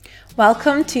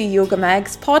Welcome to Yoga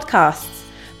Meg's podcasts,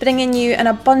 bringing you an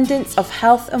abundance of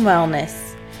health and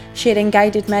wellness, sharing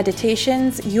guided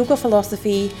meditations, yoga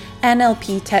philosophy,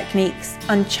 NLP techniques,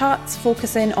 and chats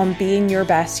focusing on being your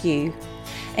best you,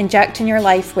 injecting your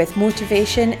life with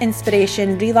motivation,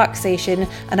 inspiration, relaxation,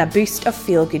 and a boost of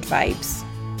feel-good vibes.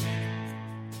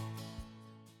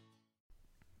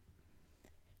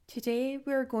 Today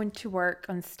we're going to work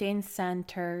on staying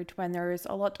centered when there's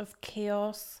a lot of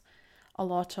chaos, a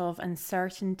lot of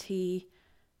uncertainty,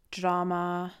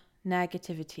 drama,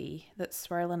 negativity that's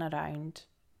swirling around.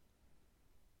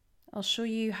 I'll show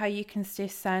you how you can stay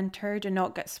centered and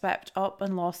not get swept up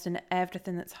and lost in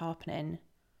everything that's happening.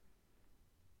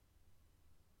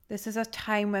 This is a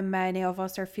time when many of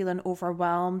us are feeling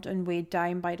overwhelmed and weighed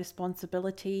down by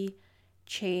responsibility,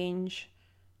 change,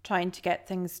 trying to get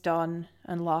things done,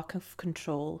 and lack of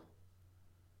control.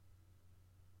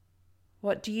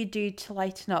 What do you do to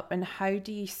lighten up, and how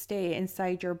do you stay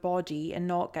inside your body and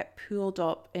not get pulled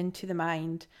up into the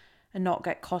mind and not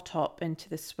get caught up into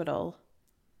the swirl?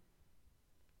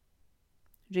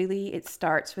 Really, it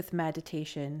starts with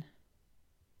meditation.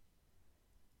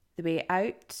 The way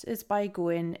out is by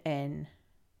going in.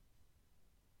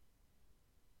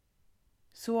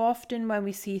 So often when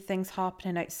we see things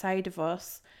happening outside of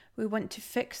us, we want to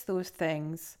fix those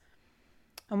things.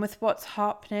 And with what's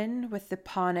happening, with the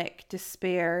panic,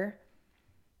 despair,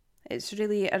 it's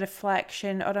really a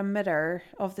reflection or a mirror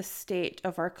of the state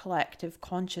of our collective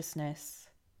consciousness.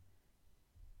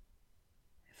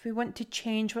 If we want to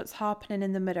change what's happening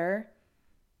in the mirror,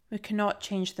 we cannot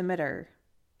change the mirror.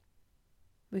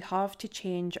 We have to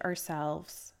change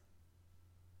ourselves.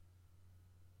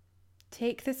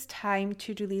 Take this time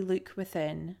to really look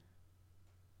within.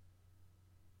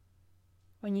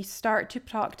 When you start to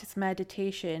practice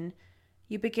meditation,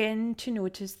 you begin to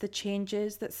notice the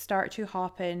changes that start to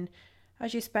happen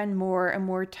as you spend more and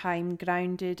more time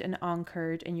grounded and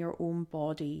anchored in your own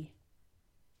body.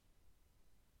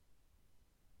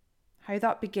 How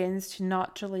that begins to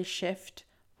naturally shift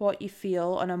what you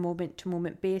feel on a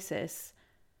moment-to-moment basis,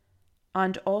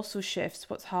 and also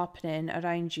shifts what's happening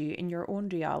around you in your own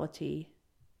reality.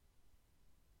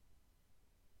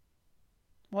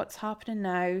 What's happening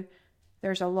now?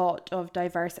 There's a lot of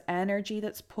diverse energy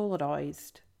that's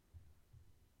polarized.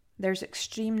 There's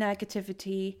extreme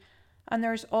negativity, and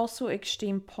there's also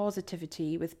extreme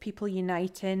positivity with people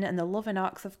uniting in the love and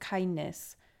acts of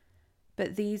kindness.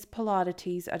 But these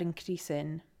polarities are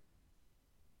increasing.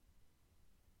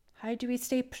 How do we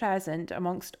stay present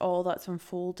amongst all that's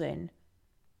unfolding?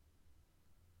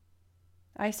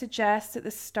 I suggest at the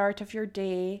start of your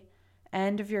day,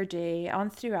 end of your day,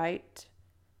 and throughout,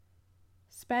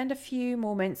 spend a few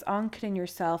moments anchoring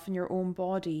yourself in your own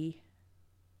body.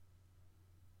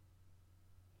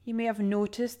 You may have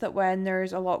noticed that when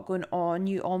there's a lot going on,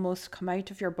 you almost come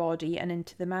out of your body and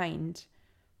into the mind.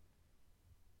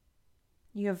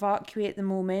 You evacuate the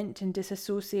moment and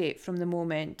disassociate from the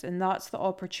moment, and that's the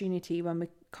opportunity when we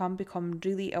can become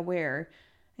really aware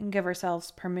and give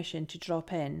ourselves permission to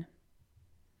drop in,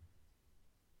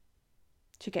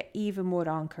 to get even more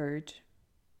anchored,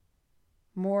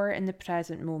 more in the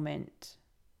present moment.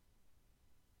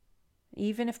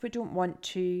 Even if we don't want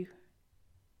to,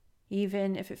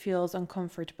 even if it feels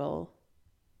uncomfortable,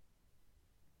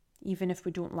 even if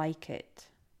we don't like it.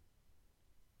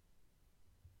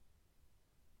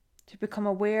 To become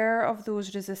aware of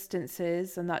those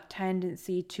resistances and that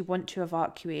tendency to want to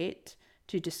evacuate,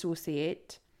 to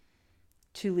dissociate,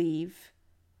 to leave.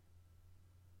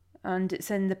 And it's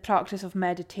in the practice of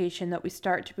meditation that we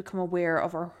start to become aware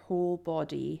of our whole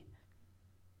body,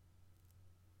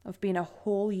 of being a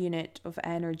whole unit of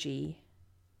energy.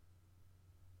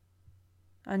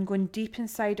 And going deep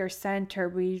inside our center,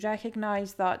 we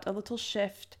recognize that a little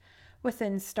shift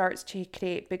within starts to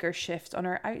create bigger shifts on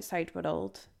our outside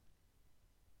world.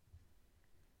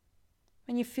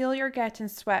 When you feel you're getting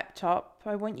swept up,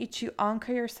 I want you to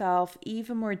anchor yourself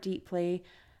even more deeply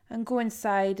and go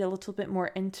inside a little bit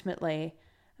more intimately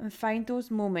and find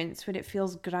those moments when it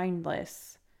feels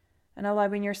groundless and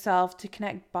allowing yourself to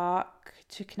connect back,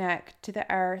 to connect to the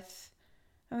earth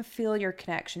and feel your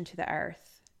connection to the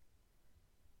earth.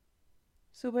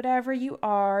 So wherever you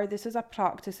are, this is a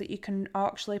practice that you can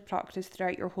actually practice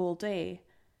throughout your whole day.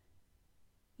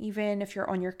 Even if you're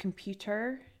on your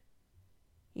computer,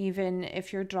 even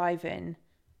if you're driving,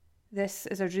 this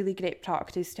is a really great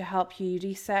practice to help you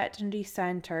reset and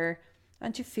recenter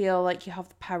and to feel like you have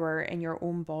the power in your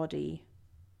own body.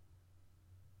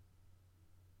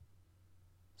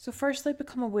 So firstly,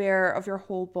 become aware of your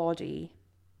whole body.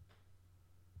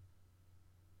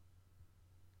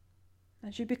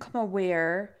 As you become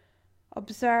aware,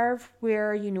 Observe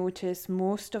where you notice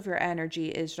most of your energy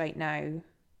is right now.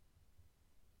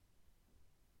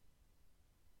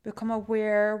 Become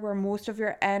aware where most of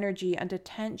your energy and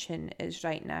attention is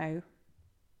right now.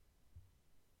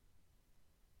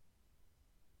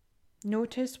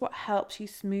 Notice what helps you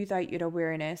smooth out your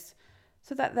awareness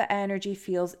so that the energy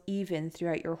feels even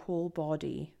throughout your whole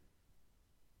body.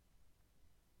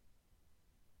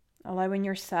 Allowing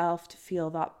yourself to feel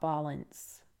that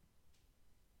balance.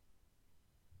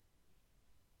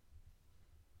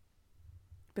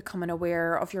 Becoming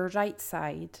aware of your right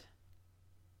side,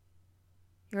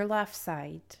 your left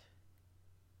side,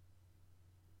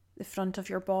 the front of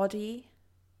your body,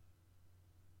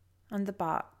 and the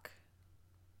back,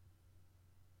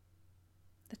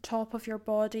 the top of your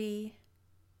body,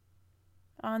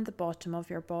 and the bottom of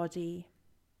your body.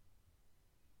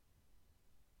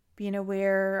 Being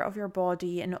aware of your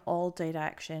body in all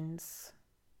directions.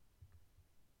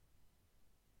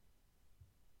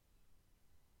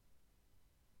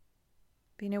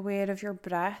 Being aware of your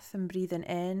breath and breathing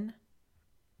in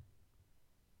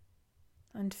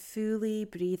and fully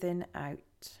breathing out.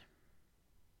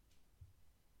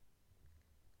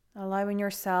 Allowing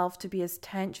yourself to be as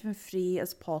tension-free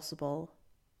as possible.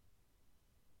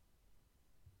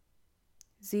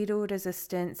 Zero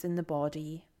resistance in the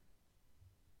body.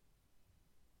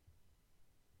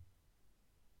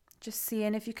 Just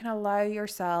seeing if you can allow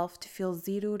yourself to feel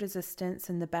zero resistance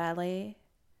in the belly,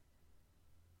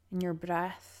 in your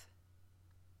breath.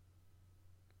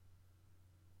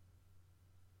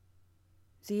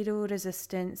 Zero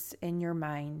resistance in your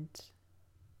mind.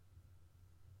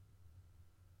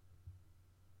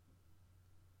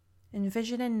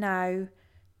 Envisioning now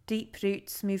deep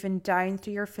roots moving down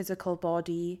through your physical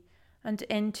body and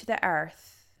into the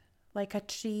earth, like a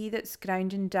tree that's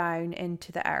grounding down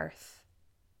into the earth.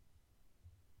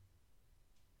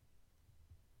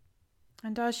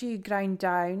 And as you ground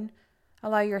down,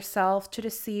 allow yourself to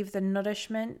receive the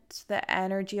nourishment, the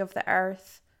energy of the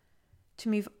earth to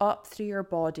move up through your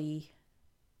body.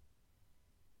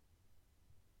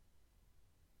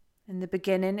 In the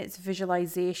beginning, it's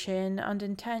visualization and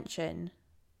intention.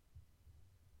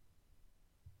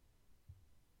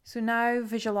 So now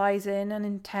visualizing and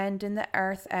intending the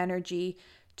earth energy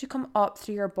to come up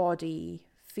through your body,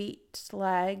 feet,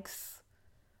 legs,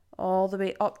 all the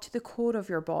way up to the core of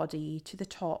your body, to the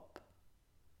top.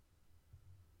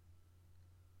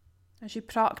 As you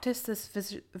practice this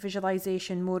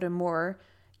visualization more and more,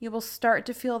 you will start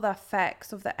to feel the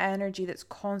effects of the energy that's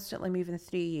constantly moving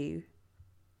through you.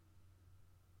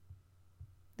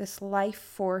 This life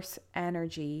force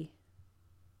energy.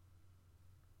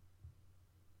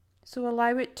 So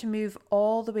allow it to move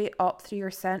all the way up through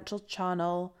your central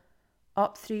channel,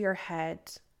 up through your head.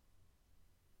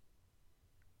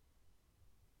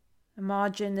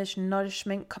 Imagine this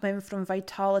nourishment coming from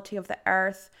vitality of the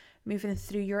earth, moving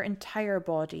through your entire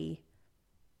body.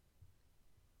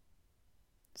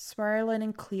 Swirling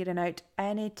and clearing out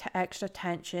any extra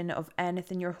tension of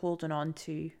anything you're holding on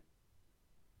to.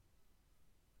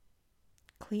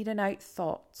 Clearing out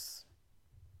thoughts.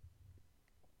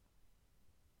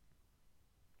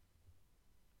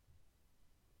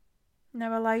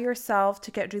 Now allow yourself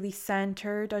to get really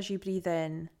centered as you breathe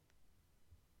in.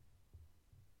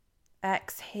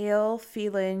 Exhale,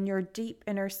 feeling your deep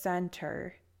inner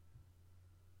center.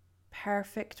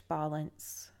 Perfect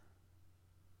balance.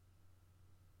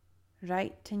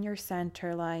 Right in your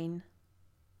center line.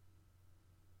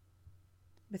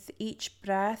 With each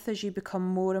breath, as you become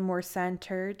more and more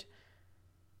centered,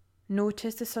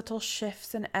 notice the subtle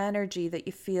shifts in energy that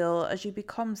you feel as you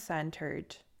become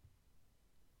centered.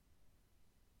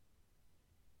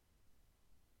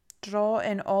 Draw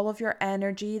in all of your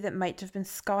energy that might have been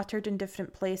scattered in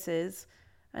different places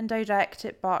and direct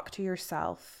it back to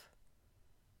yourself,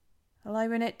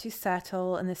 allowing it to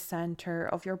settle in the center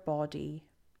of your body.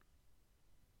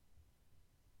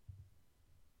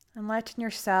 And letting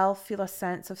yourself feel a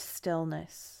sense of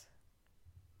stillness.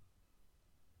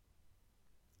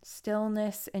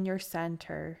 Stillness in your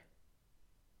center.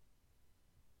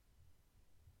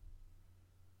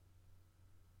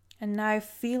 And now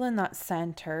feeling that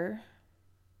center,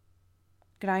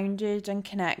 grounded and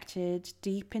connected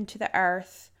deep into the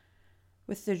earth,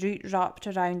 with the root wrapped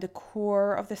around the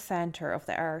core of the center of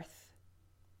the earth.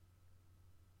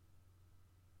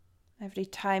 Every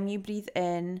time you breathe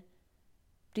in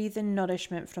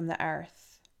nourishment from the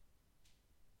earth.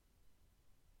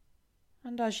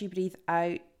 And as you breathe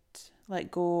out,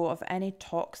 let go of any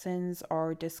toxins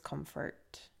or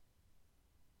discomfort.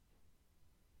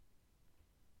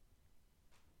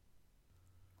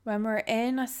 When we're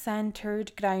in a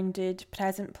centered, grounded,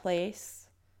 present place,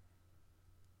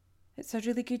 it's a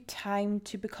really good time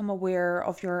to become aware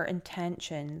of your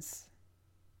intentions.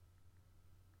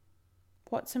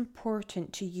 What's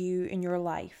important to you in your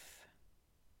life?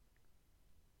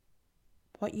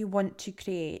 What you want to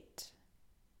create?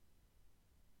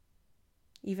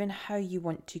 Even how you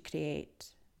want to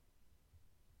create.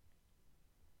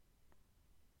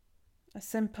 A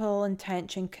simple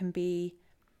intention can be,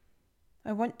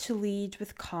 I want to lead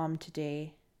with calm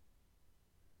today.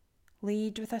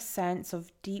 Lead with a sense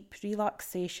of deep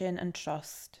relaxation and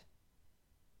trust.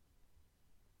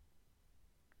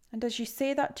 And as you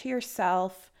say that to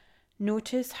yourself,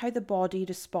 notice how the body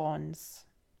responds.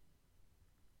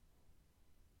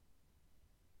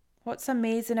 What's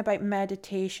amazing about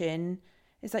meditation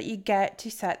is that you get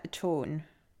to set the tone.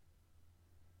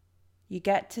 You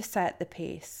get to set the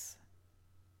pace.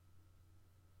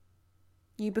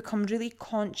 You become really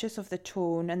conscious of the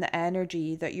tone and the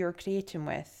energy that you're creating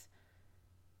with.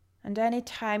 And any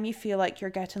time you feel like you're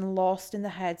getting lost in the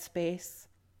headspace,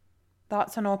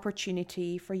 that's an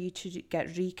opportunity for you to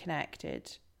get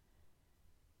reconnected.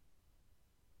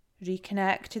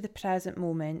 Reconnect to the present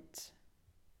moment.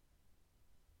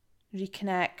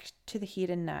 Reconnect to the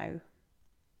here and now.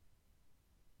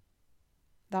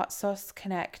 That's us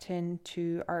connecting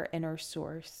to our inner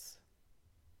source.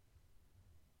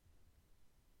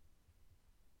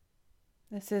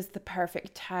 This is the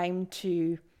perfect time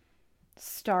to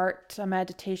start a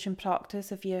meditation practice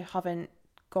if you haven't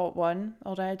got one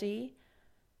already.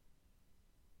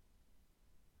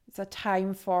 It's a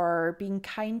time for being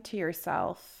kind to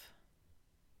yourself,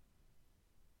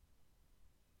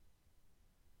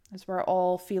 as we're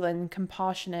all feeling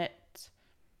compassionate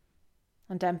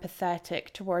and empathetic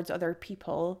towards other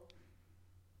people.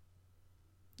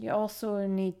 You also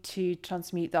need to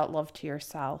transmute that love to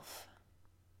yourself.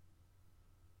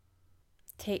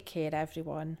 Take care,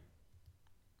 everyone.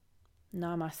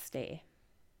 Namaste.